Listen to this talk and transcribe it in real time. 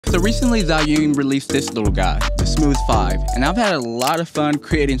So recently Zhiyun released this little guy, the Smooth 5, and I've had a lot of fun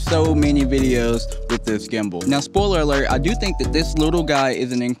creating so many videos with this gimbal. Now spoiler alert, I do think that this little guy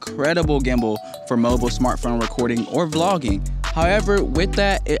is an incredible gimbal for mobile smartphone recording or vlogging. However, with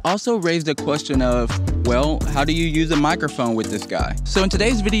that, it also raised the question of, well, how do you use a microphone with this guy? So in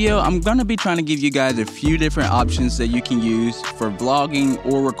today's video, I'm gonna be trying to give you guys a few different options that you can use for vlogging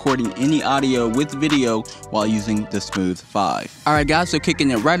or recording any audio with video while using the Smooth 5. Alright guys, so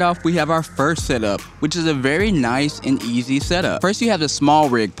kicking it right off, we have our first setup, which is a very nice and easy setup. First, you have the small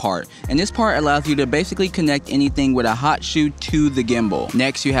rig part, and this part allows you to basically connect anything with a hot shoe to the gimbal.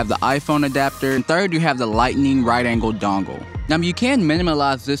 Next, you have the iPhone adapter, and third, you have the lightning right angle dongle. Now you can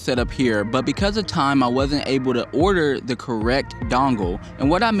minimalize this setup here, but because of time I wasn't able to order the correct dongle. And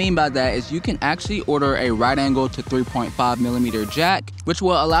what I mean by that is you can actually order a right angle to 3.5mm jack, which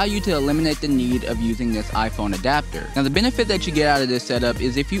will allow you to eliminate the need of using this iPhone adapter. Now the benefit that you get out of this setup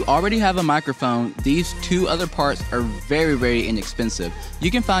is if you already have a microphone, these two other parts are very inexpensive.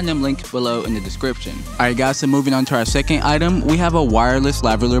 You can find them linked below in the description. Alright guys, so moving on to our second item, we have a wireless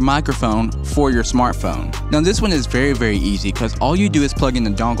lavalier microphone for your smartphone. Now this one is very easy, because all you do is plug in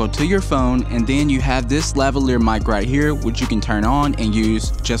the dongle to your phone, and then you have this lavalier mic right here, which you can turn on and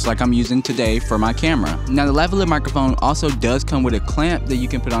use just like I'm using today for my camera. Now the lavalier microphone also does come with a clamp that you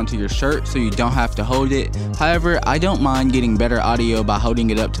can put onto your shirt so you don't have to hold it. However, I don't mind getting better audio by holding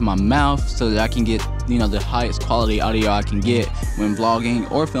it up to my mouth so that I can get, the highest quality audio I can get when vlogging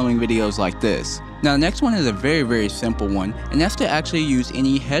or filming videos like this. Now the next one is a very simple one, and that's to actually use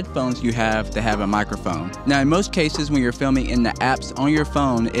any headphones you have to have a microphone. Now in most cases when you're filming in the apps on your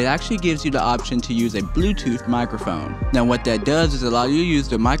phone, it actually gives you the option to use a Bluetooth microphone. Now what that does is allow you to use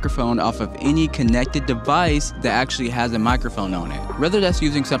the microphone off of any connected device that actually has a microphone on it. Whether that's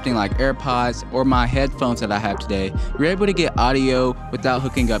using something like AirPods or my headphones that I have today, you're able to get audio without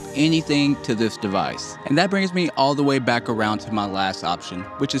hooking up anything to this device. And that brings me all the way back around to my last option,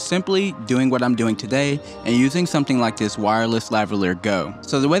 which is simply doing what I'm doing today and using something like this wireless lavalier Go.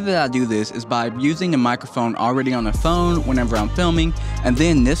 So the way that I do this is by using the microphone already on the phone whenever I'm filming, and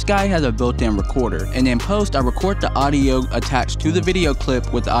then this guy has a built-in recorder, and in post I record the audio attached to the video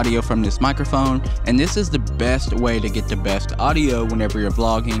clip with the audio from this microphone, and this is the best way to get the best audio whenever you're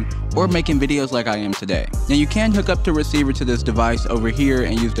vlogging or making videos like I am today. Now you can hook up the receiver to this device over here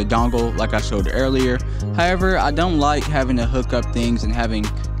and use the dongle like I showed earlier. However, I don't like having to hook up things and having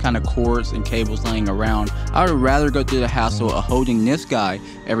kind of cords and cables laying around. I would rather go through the hassle of holding this guy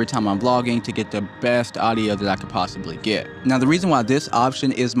every time I'm vlogging to get the best audio that I could possibly get. Now the reason why this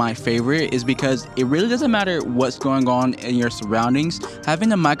option is my favorite is because it really doesn't matter what's going on in your surroundings.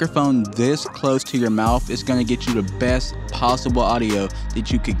 Having a microphone this close to your mouth is going to get you the best possible audio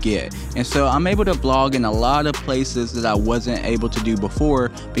that you could get. And so I'm able to vlog in a lot of places that I wasn't able to do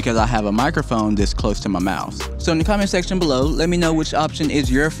before because I have a microphone this close to my mouth. So in the comment section below, let me know which option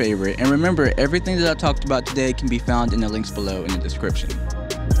is your favorite, and remember, everything that I talked about today can be found in the links below in the description.